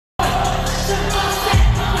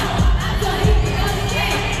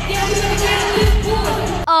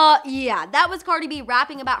Yeah, that was Cardi B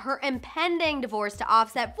rapping about her impending divorce to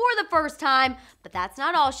Offset for the first time, but that's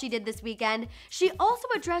not all she did this weekend. She also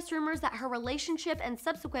addressed rumors that her relationship and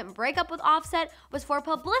subsequent breakup with Offset was for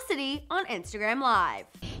publicity on Instagram Live.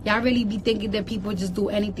 Y'all really be thinking that people just do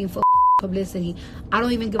anything for publicity. I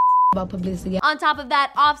don't even give about publicity. On top of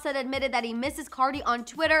that, Offset admitted that he misses Cardi on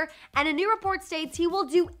Twitter, and a new report states he will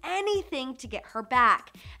do anything to get her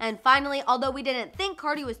back. And finally, although we didn't think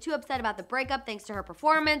Cardi was too upset about the breakup thanks to her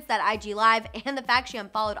performance, that IG Live, and the fact she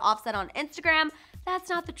unfollowed Offset on Instagram, that's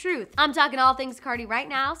not the truth. I'm talking all things Cardi right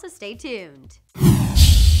now, so stay tuned.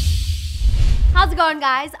 How's it going,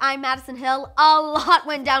 guys? I'm Madison Hill. A lot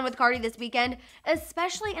went down with Cardi this weekend,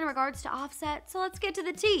 especially in regards to Offset, so let's get to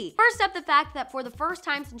the tea. First up, the fact that for the first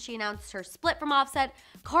time since she announced her split from Offset,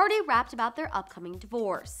 Cardi rapped about their upcoming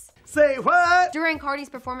divorce. Say what? During Cardi's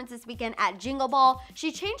performance this weekend at Jingle Ball,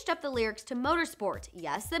 she changed up the lyrics to Motorsport,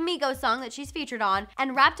 yes, the Migos song that she's featured on,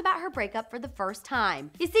 and rapped about her breakup for the first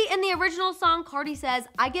time. You see, in the original song, Cardi says,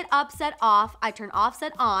 "I get upset off, I turn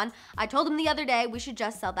Offset on. I told him the other day we should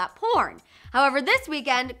just sell that porn." However, this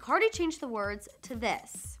weekend, Cardi changed the words to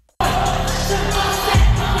this.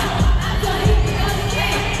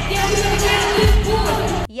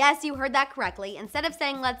 Yes, you heard that correctly. Instead of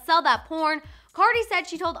saying, "Let's sell that porn," Cardi said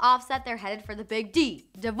she told Offset they're headed for the big D,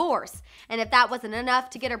 divorce. And if that wasn't enough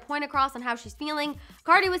to get her point across on how she's feeling,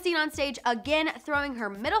 Cardi was seen on stage again throwing her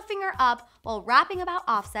middle finger up while rapping about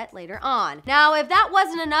Offset later on. Now, if that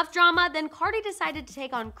wasn't enough drama, then Cardi decided to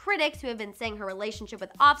take on critics who have been saying her relationship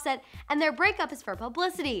with Offset and their breakup is for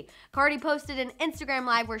publicity. Cardi posted an Instagram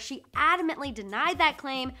Live where she adamantly denied that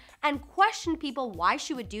claim and questioned people why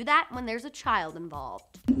she would do that when there's a child involved.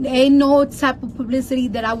 Ain't no type of publicity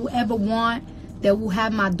that I will ever want that will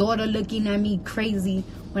have my daughter looking at me crazy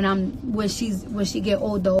when she get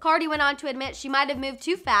older. Cardi went on to admit she might have moved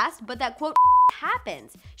too fast, but that quote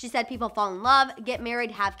happens. She said people fall in love, get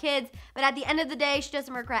married, have kids, but at the end of the day, she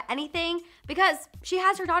doesn't regret anything because she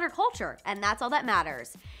has her daughter Culture, and that's all that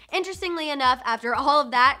matters. Interestingly enough, after all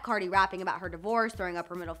of that, Cardi rapping about her divorce, throwing up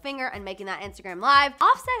her middle finger, and making that Instagram Live,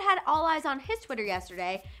 Offset had all eyes on his Twitter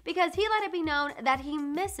yesterday because he let it be known that he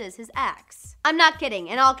misses his ex. I'm not kidding.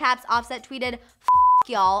 In all caps, Offset tweeted,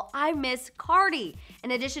 "Y'all, I miss Cardi."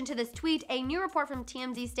 In addition to this tweet, a new report from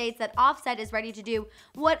TMZ states that Offset is ready to do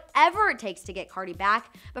whatever it takes to get Cardi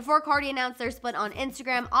back. Before Cardi announced their split on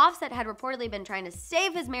Instagram, Offset had reportedly been trying to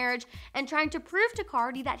save his marriage and trying to prove to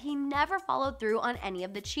Cardi that he never followed through on any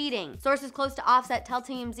of the cheating. Sources close to Offset tell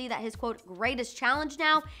TMZ that his quote greatest challenge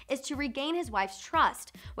now is to regain his wife's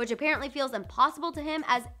trust, which apparently feels impossible to him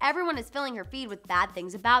as everyone is filling her feed with bad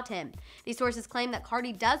things about him. These sources claim that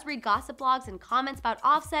Cardi does read gossip blogs and comments about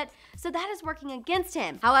Offset, so that is working against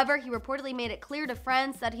him. However, he reportedly made it clear to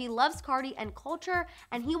friends that he loves Cardi and Culture,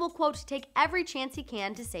 and he will, quote, take every chance he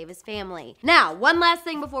can to save his family. Now, one last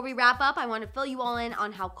thing before we wrap up, I want to fill you all in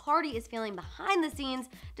on how Cardi is feeling behind the scenes,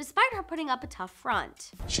 despite her putting up a tough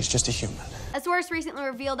front. She's just a human. A source recently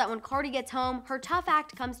revealed that when Cardi gets home, her tough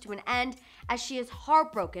act comes to an end as she is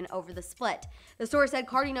heartbroken over the split. The source said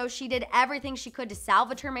Cardi knows she did everything she could to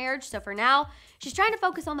salvage her marriage, so for now, she's trying to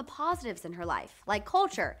focus on the positives in her life, like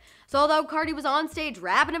Culture. So although Cardi was on stage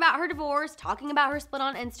rapping about her divorce, talking about her split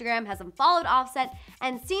on Instagram, has unfollowed Offset,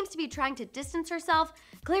 and seems to be trying to distance herself,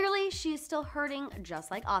 clearly she is still hurting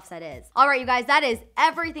just like Offset is. All right, you guys, that is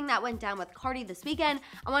everything that went down with Cardi this weekend.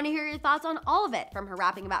 I want to hear your thoughts on all of it, from her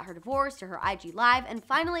rapping about her divorce to her IG Live, and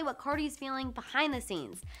finally what Cardi is feeling behind the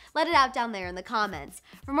scenes. Let it out down there in the comments.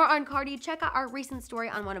 For more on Cardi, check out our recent story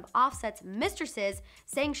on one of Offset's mistresses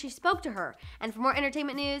saying she spoke to her. And for more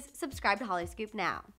entertainment news, subscribe to Hollyscoop now.